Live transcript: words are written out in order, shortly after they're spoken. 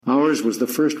Ours was the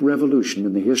first revolution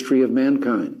in the history of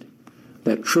mankind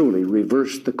that truly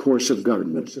reversed the course of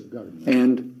government,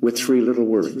 and with three little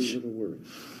words: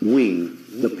 we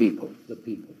the people.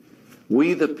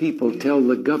 We the people tell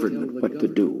the government what to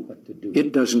do.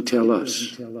 It doesn't tell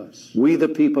us. We the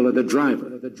people are the driver.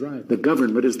 The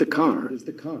government is the car.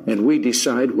 And we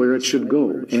decide where it should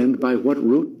go and by what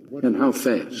route and how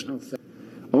fast.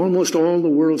 Almost all the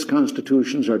world's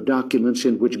constitutions are documents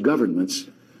in which governments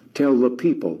tell the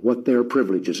people what their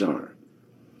privileges are.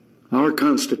 Our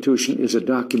Constitution is a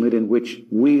document in which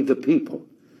we, the people,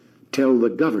 tell the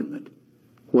government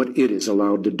what it is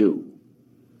allowed to do.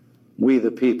 We,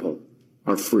 the people,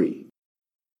 are free.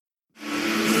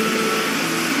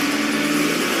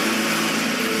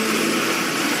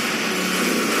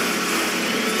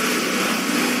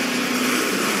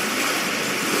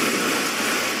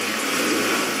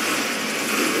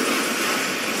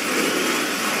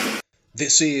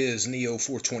 This is Neo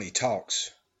 420 Talks,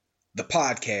 the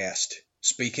podcast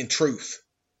speaking truth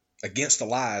against the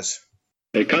lies.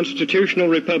 A constitutional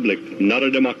republic, not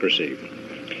a democracy.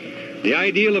 The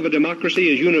ideal of a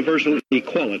democracy is universal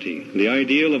equality. The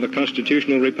ideal of a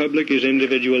constitutional republic is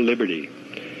individual liberty.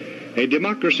 A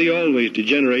democracy always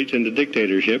degenerates into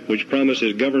dictatorship, which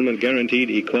promises government-guaranteed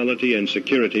equality and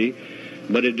security,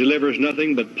 but it delivers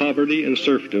nothing but poverty and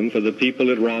serfdom for the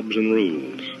people it robs and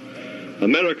rules.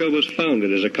 America was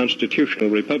founded as a constitutional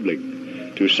republic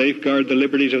to safeguard the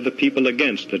liberties of the people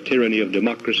against the tyranny of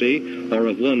democracy or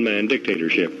of one-man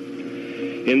dictatorship.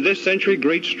 In this century,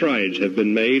 great strides have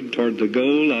been made toward the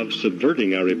goal of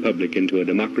subverting our republic into a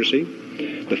democracy.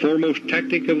 The foremost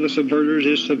tactic of the subverters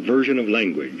is subversion of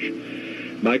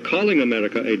language. By calling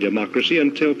America a democracy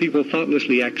until people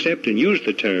thoughtlessly accept and use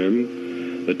the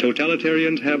term, the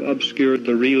totalitarians have obscured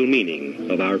the real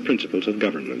meaning of our principles of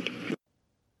government.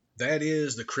 That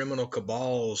is the criminal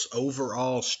cabal's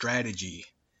overall strategy,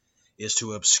 is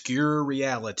to obscure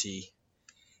reality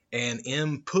and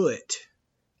input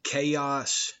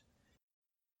chaos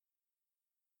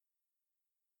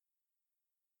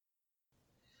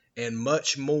and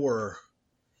much more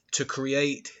to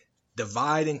create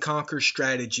divide and conquer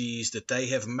strategies that they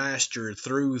have mastered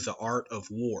through the art of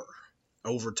war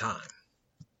over time.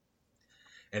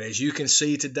 And as you can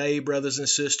see today, brothers and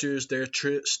sisters, they're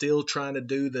still trying to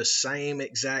do the same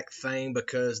exact thing,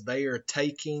 because they are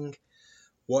taking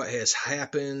what has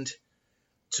happened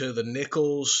to the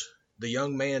Nichols, the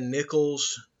young man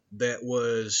Nichols, that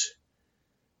was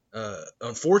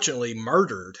unfortunately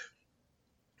murdered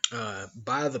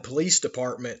by the police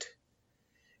department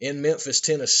in Memphis,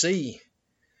 Tennessee.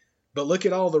 But look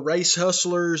at all the race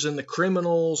hustlers and the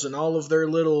criminals and all of their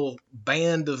little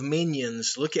band of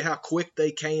minions. Look at how quick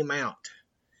they came out.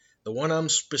 The one I'm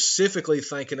specifically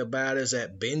thinking about is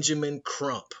that Benjamin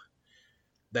Crump.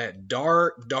 That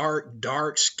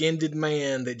dark skinned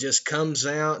man that just comes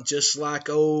out just like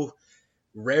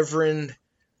Reverend,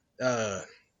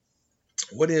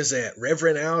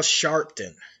 Reverend Al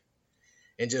Sharpton.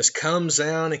 And just comes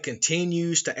out and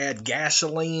continues to add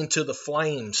gasoline to the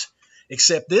flames.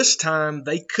 Except this time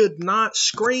they could not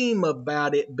scream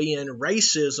about it being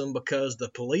racism because the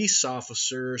police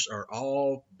officers are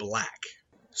all black.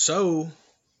 So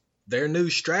their new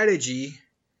strategy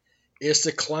is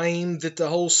to claim that the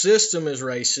whole system is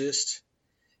racist,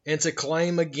 and to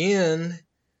claim again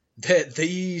that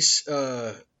these,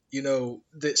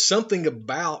 that something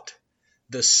about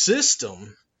the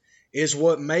system is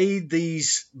what made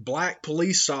these black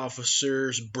police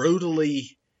officers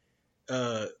brutally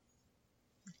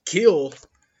kill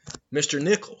Mr.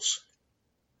 Nichols.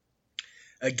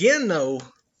 Again, though,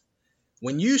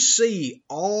 when you see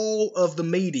all of the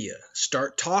media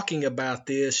start talking about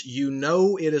this, you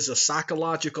know it is a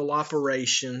psychological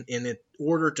operation in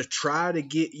order to try to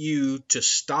get you to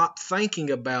stop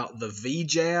thinking about the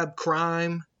VJAB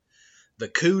crime, the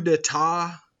coup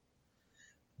d'etat,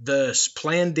 the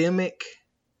plandemic,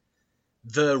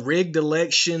 the rigged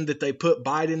election that they put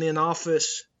Biden in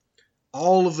office,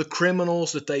 all of the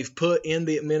criminals that they've put in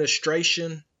the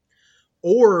administration,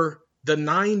 or the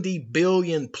 90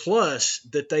 billion plus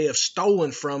that they have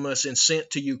stolen from us and sent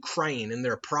to Ukraine in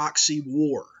their proxy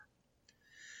war.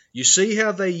 You see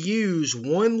how they use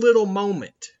one little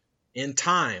moment in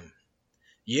time.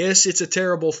 Yes, it's a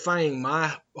terrible thing.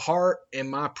 My heart and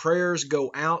my prayers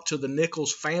go out to the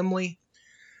Nichols family.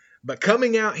 But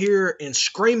coming out here and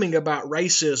screaming about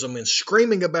racism and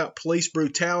screaming about police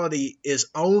brutality is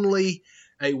only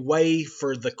a way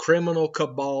for the criminal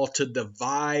cabal to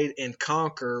divide and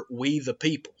conquer we the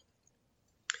people.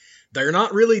 They're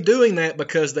not really doing that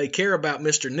because they care about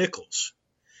Mr. Nichols.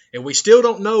 And we still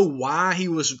don't know why he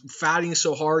was fighting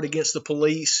so hard against the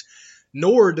police.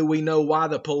 nor do we know why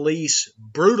the police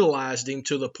brutalized him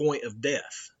to the point of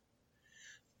death.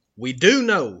 We do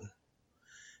know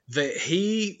that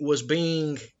he was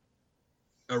being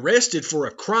arrested for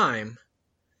a crime,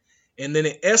 and then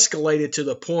it escalated to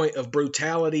the point of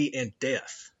brutality and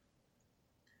death.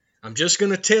 I'm just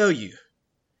going to tell you,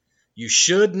 you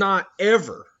should not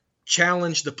ever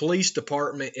challenge the police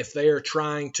department if they are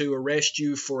trying to arrest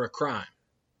you for a crime.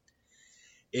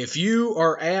 If you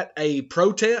are at a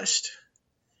protest,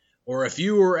 or if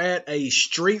you are at a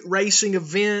street racing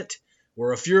event,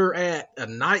 or if you're at a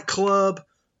nightclub,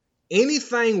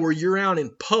 anything where you're out in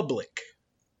public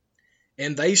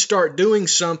and they start doing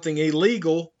something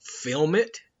illegal, film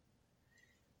it,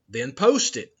 then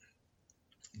post it.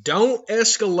 Don't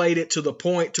escalate it to the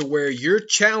point to where you're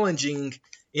challenging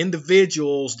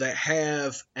individuals that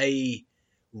have a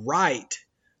right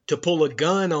to pull a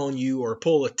gun on you or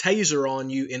pull a taser on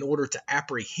you in order to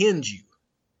apprehend you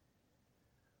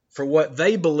for what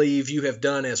they believe you have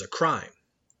done as a crime.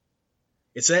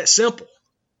 It's that simple.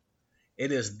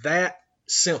 It is that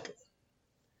simple.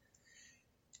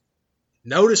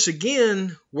 Notice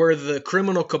again where the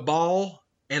criminal cabal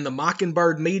and the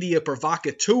Mockingbird media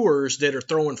provocateurs that are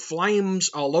throwing flames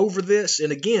all over this.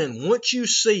 And again, once you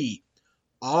see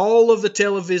all of the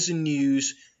television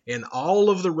news and all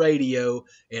of the radio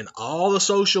and all the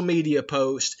social media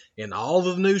posts and all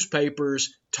of the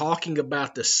newspapers talking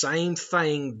about the same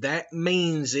thing, that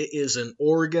means it is an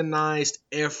organized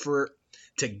effort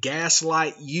to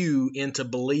gaslight you into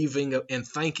believing and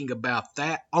thinking about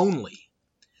that only,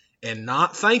 and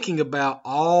not thinking about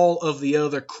all of the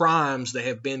other crimes that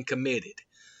have been committed.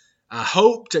 I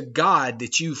hope to God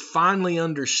that you finally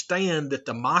understand that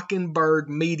the Mockingbird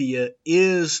media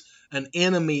is an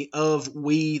enemy of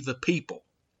we the people.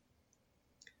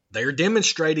 They're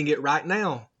demonstrating it right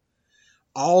now.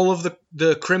 All of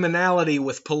the criminality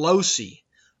with Pelosi,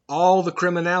 all the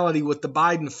criminality with the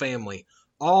Biden family,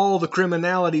 all the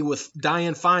criminality with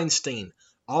Dianne Feinstein,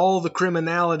 all the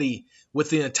criminality with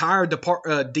the entire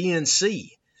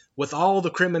DNC, with all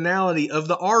the criminality of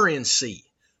the RNC,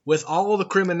 with all the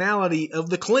criminality of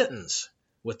the Clintons,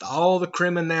 with all the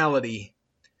criminality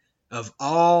of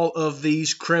all of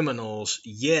these criminals,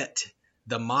 yet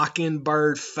the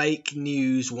Mockingbird fake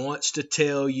news wants to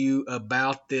tell you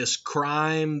about this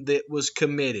crime that was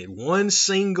committed. One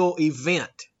single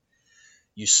event.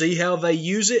 You see how they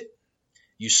use it?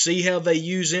 You see how they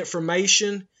use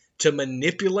information to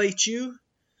manipulate you,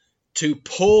 to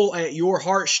pull at your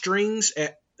heartstrings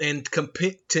and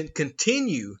to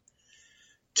continue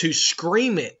to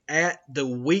scream it at the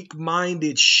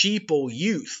weak-minded sheeple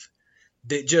youth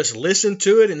that just listen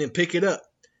to it and then pick it up.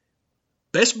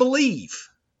 Best believe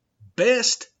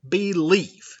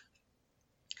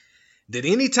that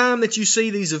any time that you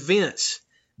see these events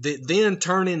that then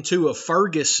turn into a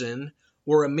Ferguson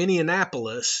or a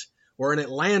Minneapolis or an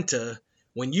Atlanta,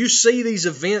 when you see these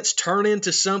events turn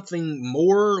into something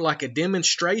more like a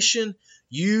demonstration,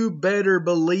 you better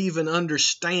believe and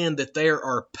understand that there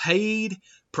are paid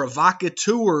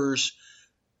provocateurs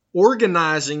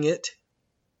organizing it.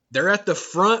 They're at the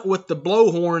front with the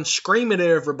blowhorn screaming at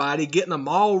everybody, getting them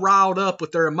all riled up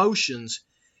with their emotions.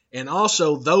 And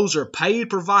also, those are paid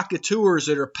provocateurs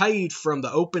that are paid from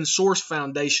the Open Source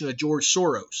Foundation of George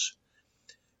Soros.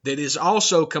 That is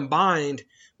also combined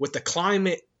with the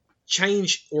climate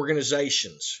change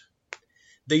organizations.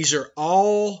 These are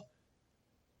all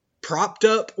propped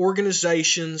up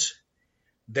organizations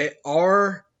that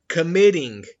are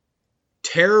committing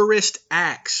terrorist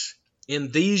acts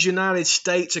in these United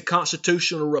States, a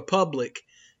constitutional republic,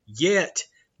 yet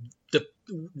the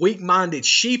weak-minded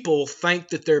sheeple think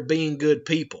that they're being good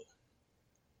people.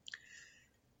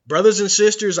 Brothers and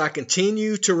sisters, I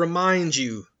continue to remind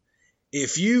you,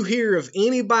 if you hear of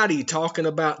anybody talking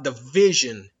about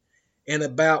division and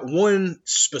about one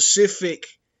specific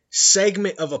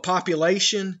segment of a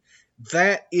population,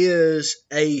 that is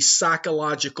a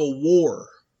psychological war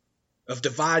of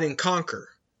divide and conquer.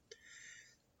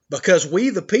 Because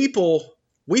we, the people,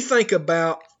 we think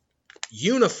about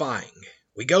unifying.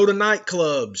 We go to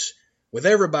nightclubs with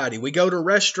everybody. We go to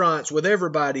restaurants with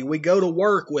everybody. We go to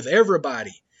work with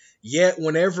everybody. Yet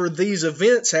whenever these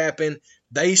events happen,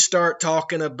 they start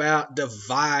talking about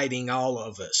dividing all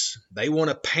of us. They want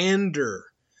to pander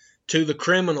to the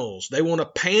criminals. They want to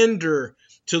pander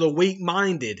to the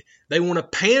weak-minded. They want to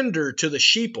pander to the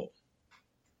sheeple.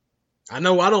 I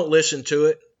know I don't listen to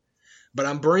it. But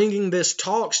I'm bringing this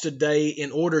talks today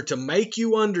in order to make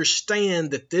you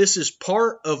understand that this is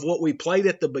part of what we played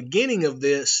at the beginning of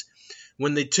this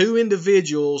when the two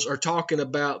individuals are talking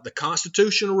about the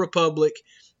constitutional republic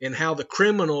and how the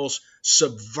criminals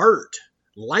subvert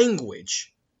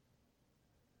language,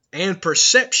 and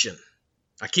perception.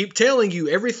 I keep telling you,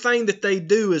 everything that they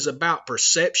do is about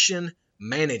perception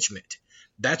management.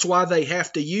 That's why they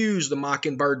have to use the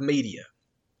Mockingbird media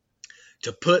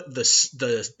to put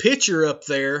the picture up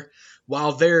there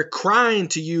while they're crying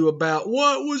to you about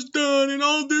what was done and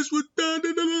all this was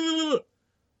done.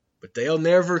 But they'll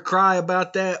never cry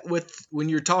about that when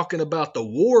you're talking about the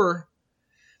war.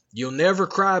 You'll never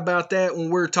cry about that when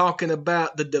we're talking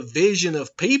about the division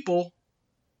of people.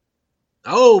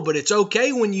 Oh, but it's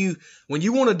okay when you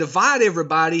want to divide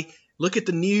everybody. Look at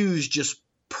the news, just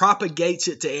propagates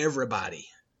it to everybody.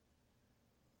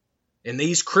 And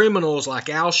these criminals like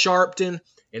Al Sharpton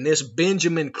and this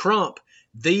Benjamin Crump,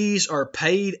 these are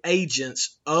paid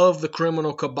agents of the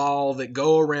criminal cabal that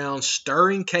go around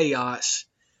stirring chaos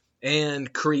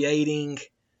and creating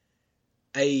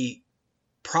a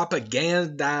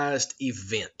propagandized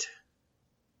event.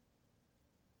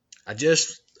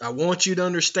 I want you to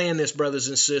understand this, brothers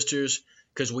and sisters,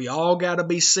 because we all got to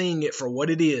be seeing it for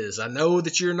what it is. I know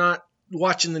that you're not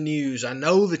watching the news. I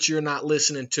know that you're not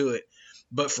listening to it.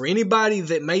 But for anybody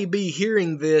that may be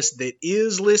hearing this that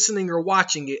is listening or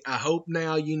watching it, I hope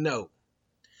now you know.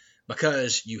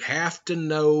 Because you have to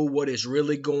know what is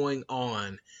really going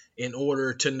on in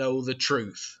order to know the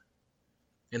truth.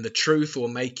 And the truth will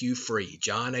make you free.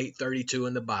 John 8:32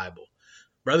 in the Bible.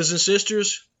 Brothers and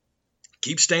sisters,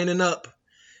 keep standing up.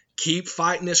 Keep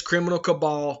fighting this criminal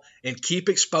cabal and keep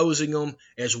exposing them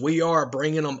as we are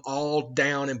bringing them all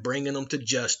down and bringing them to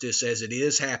justice as it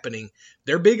is happening.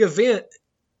 Their big event,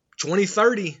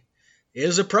 2030,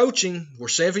 is approaching. We're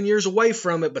 7 years away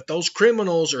from it, but those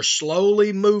criminals are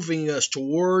slowly moving us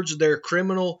towards their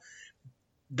criminal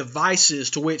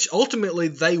devices, to which ultimately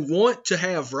they want to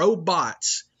have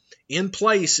robots in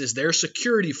place as their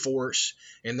security force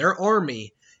and their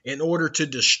army in order to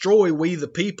destroy we the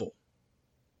people.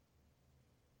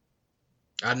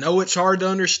 I know it's hard to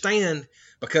understand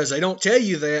because they don't tell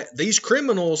you that. These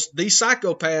criminals, these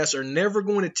psychopaths are never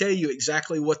going to tell you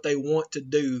exactly what they want to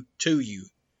do to you.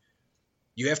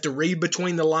 You have to read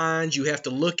between the lines. You have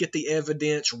to look at the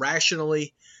evidence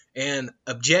rationally and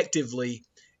objectively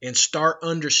and start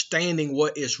understanding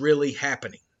what is really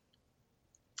happening.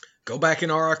 Go back in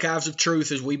our archives of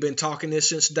truth as we've been talking this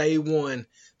since day one.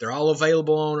 They're all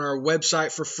available on our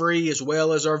website for free as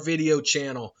well as our video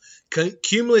channel.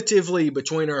 Cumulatively,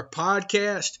 between our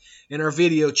podcast and our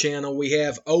video channel, we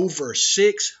have over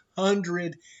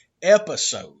 600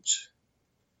 episodes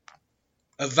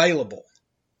available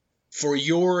for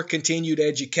your continued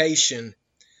education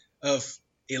of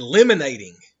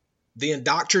eliminating the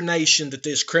indoctrination that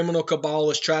this criminal cabal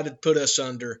has tried to put us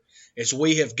under, as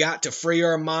we have got to free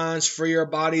our minds, free our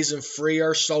bodies, and free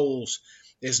our souls,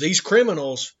 as these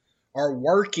criminals are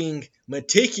working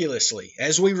meticulously.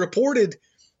 As we reported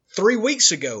 3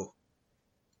 weeks ago,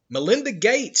 Melinda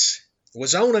Gates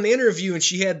was on an interview and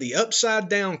she had the upside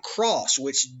down cross,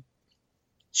 which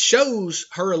shows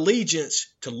her allegiance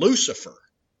to Lucifer.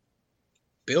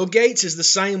 Bill Gates is the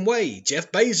same way.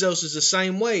 Jeff Bezos is the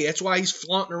same way. That's why he's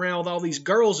flaunting around with all these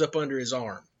girls up under his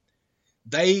arm.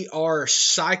 They are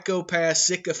psychopath,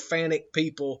 sycophantic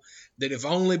people that have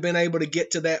only been able to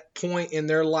get to that point in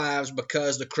their lives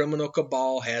because the criminal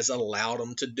cabal has allowed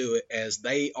them to do it, as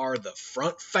they are the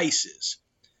front faces.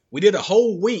 We did a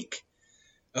whole week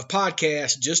of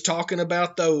podcasts just talking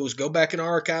about those. Go back in our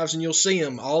archives and you'll see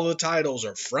them. All the titles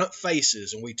are front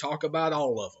faces, and we talk about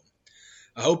all of them.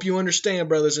 I hope you understand,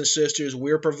 brothers and sisters,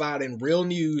 we're providing real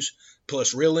news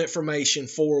plus real information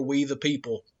for we the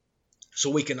people, so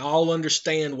we can all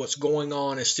understand what's going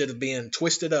on instead of being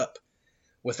twisted up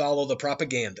with all of the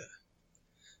propaganda.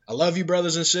 I love you,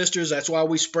 brothers and sisters. That's why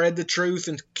we spread the truth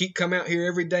and keep coming out here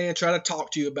every day and try to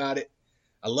talk to you about it.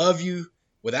 I love you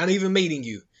without even meeting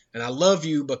you. And I love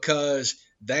you because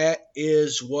that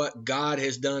is what God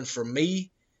has done for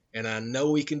me, and I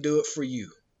know He can do it for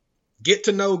you. Get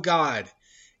to know God.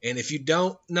 And if you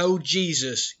don't know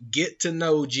Jesus, get to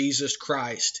know Jesus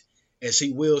Christ, as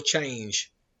He will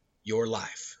change your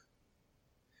life.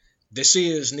 This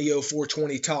is Neo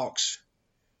 420 Talks,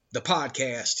 the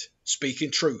podcast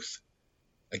speaking truth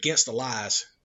against the lies